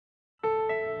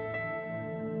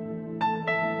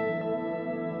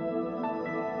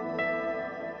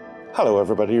Hello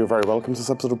everybody, you're very welcome to this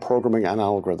episode of Programming and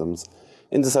Algorithms.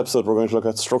 In this episode we're going to look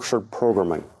at structured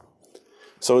programming.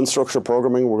 So in structured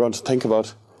programming we're going to think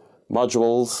about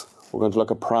modules, we're going to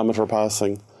look at parameter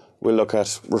passing, we'll look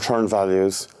at return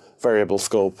values, variable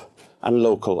scope, and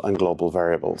local and global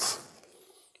variables.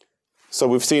 So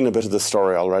we've seen a bit of this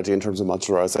story already in terms of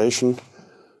modularization.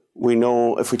 We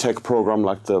know if we take a program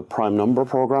like the prime number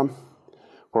program,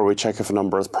 where we check if a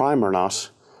number is prime or not,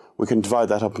 we can divide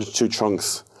that up into two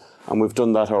chunks. And we've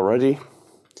done that already.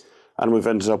 And we've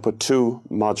ended up with two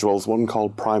modules, one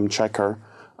called prime checker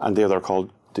and the other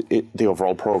called the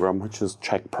overall program, which is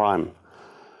check prime.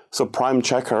 So prime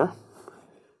checker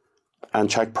and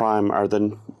check prime are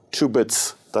then two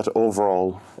bits that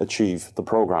overall achieve the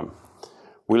program.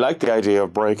 We like the idea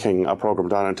of breaking a program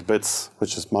down into bits,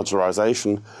 which is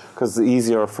modularization, because it's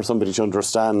easier for somebody to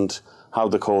understand how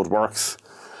the code works.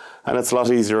 And it's a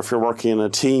lot easier if you're working in a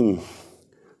team.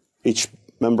 Each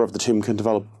member of the team can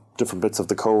develop different bits of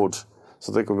the code,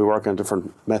 so they can be working on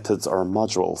different methods or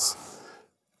modules.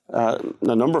 A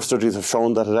number of studies have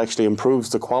shown that it actually improves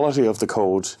the quality of the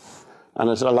code, and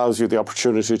it allows you the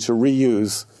opportunity to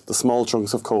reuse the small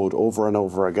chunks of code over and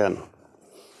over again.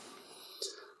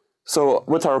 So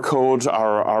with our code,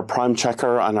 our prime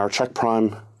checker and our check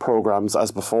prime programs,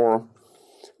 as before,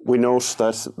 we note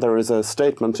that there is a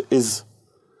statement,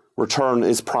 return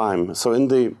is prime. So in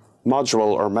the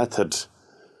module or method,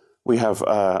 we have,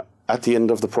 at the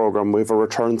end of the program, we have a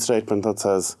return statement that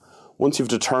says, once you've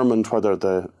determined whether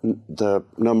the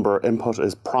number input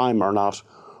is prime or not,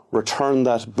 return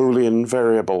that Boolean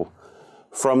variable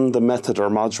from the method or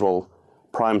module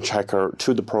prime checker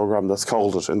to the program that's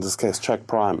called it, in this case check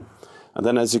prime. And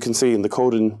then as you can see in the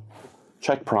code in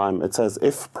check prime, it says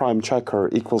if prime checker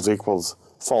equals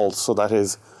false. So that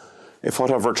is, if what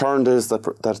I've returned is that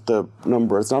the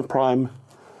number is not prime,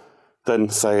 then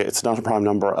say it's not a prime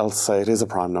number, else say it is a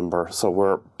prime number. So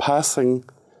we're passing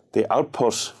the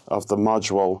output of the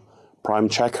module prime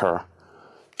checker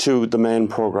to the main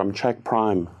program check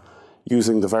prime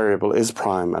using the variable is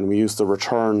prime, and we use the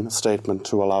return statement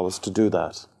to allow us to do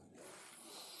that.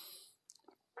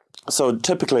 So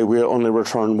typically we only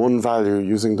return one value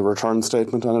using the return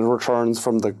statement, and it returns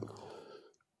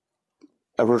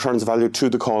a value to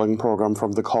the calling program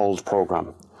from the called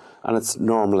program, and it's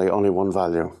normally only one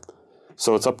value.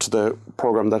 So it's up to the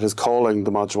program that is calling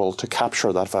the module to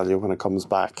capture that value when it comes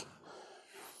back.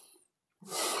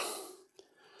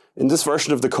 In this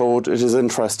version of the code, it is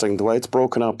interesting the way it's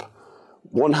broken up.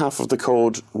 One half of the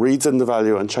code reads in the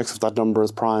value and checks if that number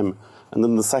is prime, and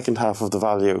then the second half of the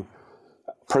value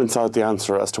prints out the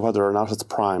answer as to whether or not it's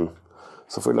prime.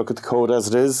 So if we look at the code as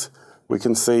it is, we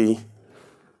can see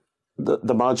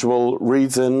the module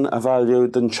reads in a value,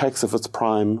 then checks if it's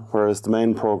prime, whereas the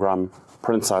main program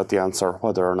prints out the answer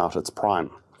whether or not it's prime.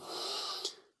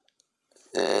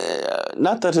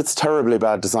 Not that it's terribly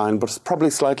bad design, but it's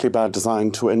probably slightly bad design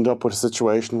to end up with a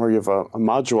situation where you have a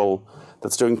module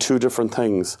that's doing two different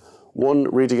things. One,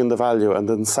 reading in the value, and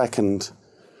then second,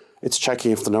 it's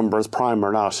checking if the number is prime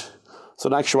or not. So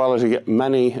in actuality,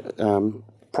 many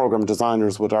program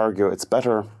designers would argue it's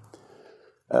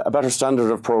a better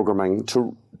standard of programming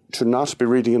to not be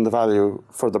reading in the value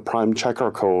for the prime checker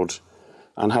code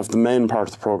and have the main part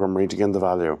of the program reading in the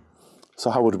value. So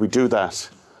how would we do that?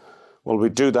 Well, we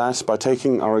do that by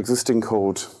taking our existing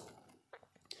code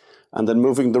and then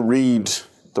moving the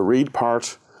read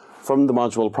part from the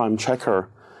module prime checker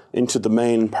into the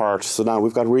main part. So now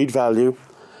we've got read value,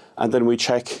 and then we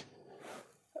check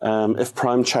if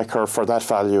prime checker for that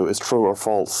value is true or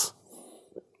false.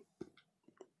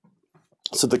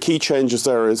 So the key changes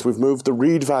there is we've moved the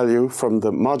read value from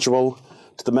the module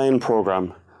to the main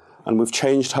program, and we've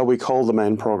changed how we call the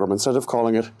main program. Instead of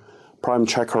calling it prime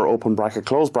checker open bracket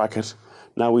close bracket,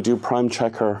 now we do prime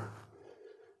checker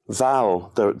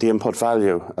val, the input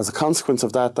value. As a consequence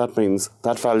of that, that means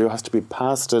that value has to be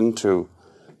passed into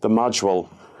the module.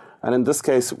 And in this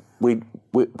case,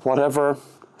 whatever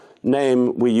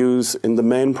name we use in the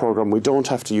main program, we don't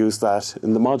have to use that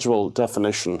in the module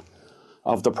definition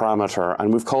of the parameter,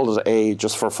 and we've called it A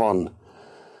just for fun.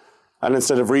 And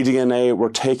instead of reading in A, we're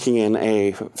taking in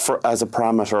A as a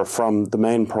parameter from the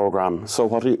main program. So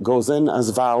what goes in as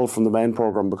val from the main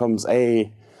program becomes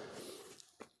A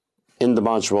in the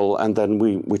module, and then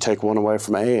we take one away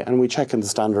from A and we check in the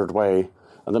standard way.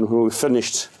 And then when we've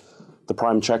finished the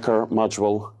prime checker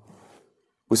module,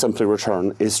 we simply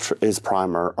return is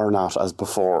prime or not as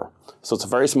before. So it's a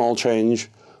very small change,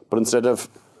 but instead of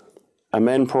a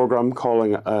main program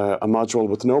calling a module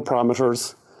with no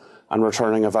parameters and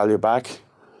returning a value back,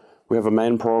 we have a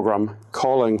main program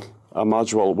calling a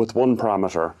module with one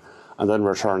parameter and then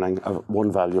returning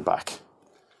one value back.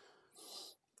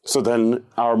 So then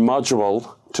our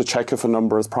module to check if a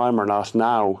number is prime or not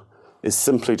now is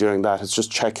simply doing that. It's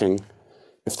just checking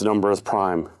if the number is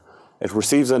prime. It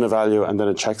receives in a value and then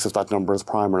it checks if that number is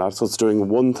prime or not. So it's doing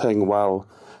one thing well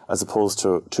as opposed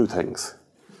to two things.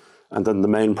 And then the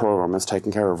main program is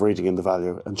taking care of reading in the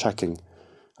value and checking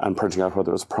and printing out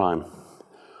whether it's prime.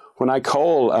 When I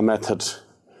call a method,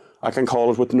 I can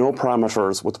call it with no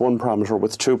parameters, with one parameter,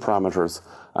 with two parameters.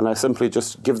 And I simply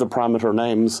just give the parameter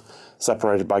names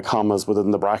separated by commas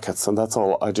within the brackets, and that's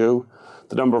all I do.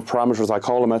 The number of parameters I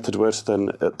call a method with,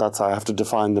 then I have to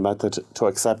define the method to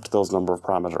accept those number of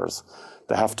parameters.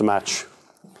 They have to match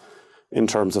in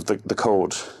terms of the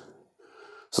code.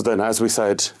 So then, as we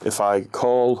said, if I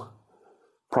call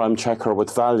prime checker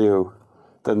with value,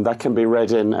 then that can be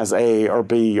read in as A or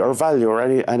B or value or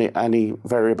any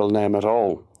variable name at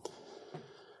all.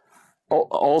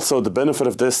 Also, the benefit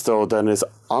of this, though, then is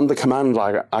on the command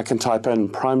line, I can type in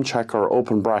prime checker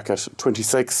open bracket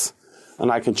 26,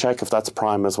 and I can check if that's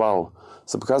prime as well.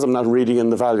 So because I'm not reading in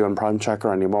the value in prime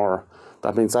checker anymore,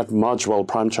 that means that module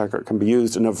prime checker can be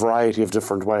used in a variety of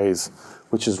different ways,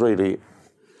 which is really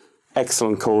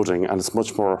excellent coding, and it's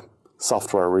much more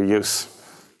software reuse.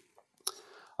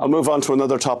 I'll move on to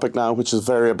another topic now, which is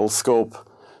variable scope.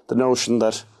 The notion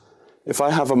that if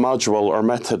I have a module or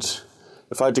method,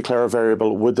 if I declare a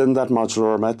variable within that module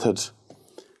or method,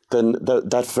 then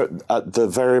the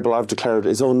variable I've declared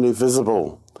is only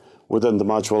visible within the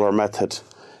module or method.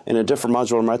 In a different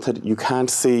module or method, you can't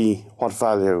see what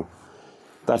value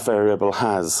that variable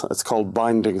has. It's called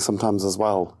binding sometimes as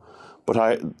well.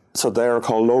 So they are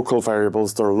called local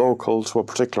variables. They're local to a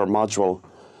particular module.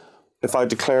 If I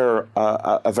declare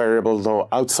a variable, though,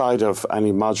 outside of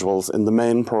any modules in the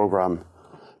main program,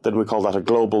 then we call that a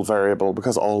global variable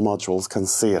because all modules can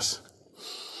see it.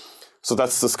 So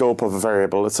that's the scope of a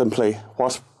variable. It's simply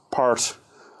what part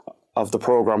of the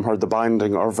program where the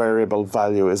binding or variable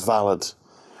value is valid.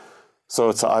 So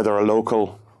it's either a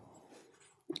local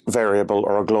variable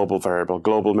or a global variable.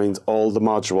 Global means all the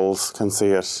modules can see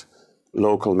it.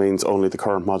 Local means only the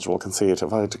current module can see it.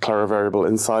 If I declare a variable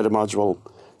inside a module,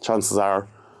 chances are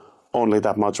only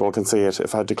that module can see it.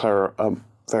 If I declare a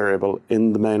variable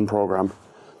in the main program,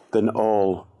 then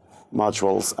all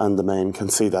modules and the main can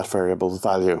see that variable's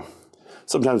value.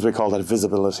 Sometimes we call that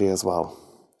visibility as well.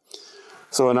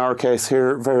 So in our case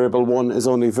here, variable 1 is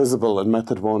only visible in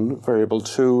method 1, variable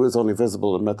 2 is only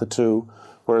visible in method 2,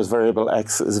 whereas variable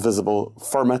x is visible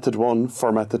for method 1,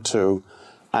 for method 2,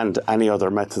 and any other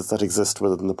methods that exist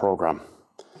within the program.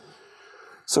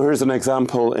 So here's an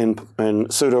example in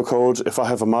pseudocode. If I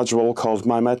have a module called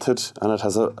myMethod and it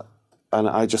has and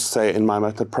I just say in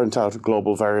myMethod print out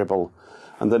global variable,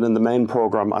 and then in the main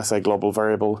program I say global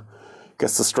variable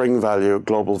gets the string value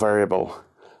global variable,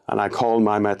 and I call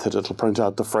myMethod, it'll print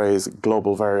out the phrase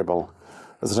global variable.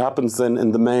 As it happens then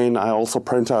in the main I also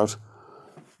print out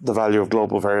the value of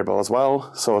global variable as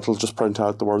well, so it'll just print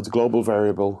out the words global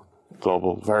variable,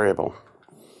 global variable.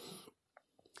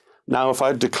 Now if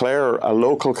I declare a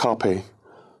local copy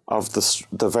of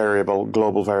the variable,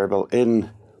 global variable,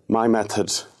 in my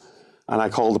method, and I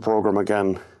call the program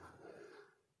again,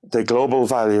 the global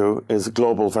value is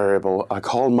global variable. I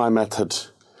call my method,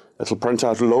 it'll print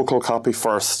out local copy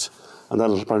first, and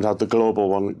then it'll print out the global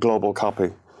one, global copy.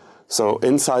 So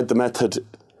inside the method,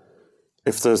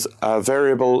 if there's a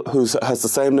variable who has the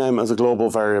same name as a global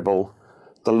variable,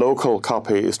 the local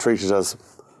copy is treated as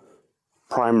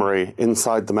primary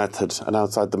inside the method, and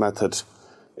outside the method,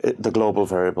 the global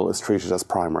variable is treated as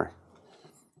primary.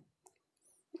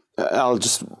 I'll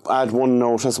just add one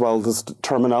note as well. There's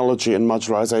terminology in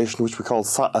modularization which we call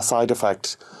a side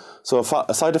effect. So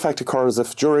a side effect occurs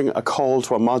if during a call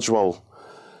to a module,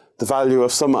 the value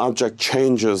of some object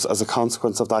changes as a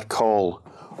consequence of that call,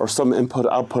 or some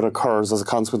input-output occurs as a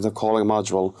consequence of calling a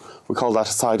module. We call that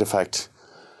a side effect.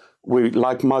 We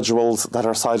like modules that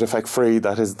are side effect free,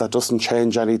 that doesn't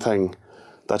change anything,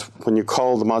 that when you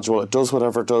call the module, it does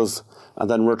whatever it does, and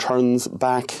then returns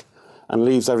back and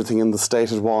leaves everything in the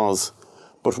state it was.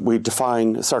 But we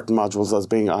define certain modules as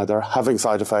being either having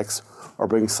side effects or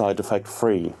being side effect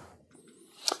free.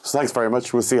 So thanks very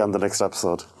much. We'll see you on the next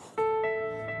episode.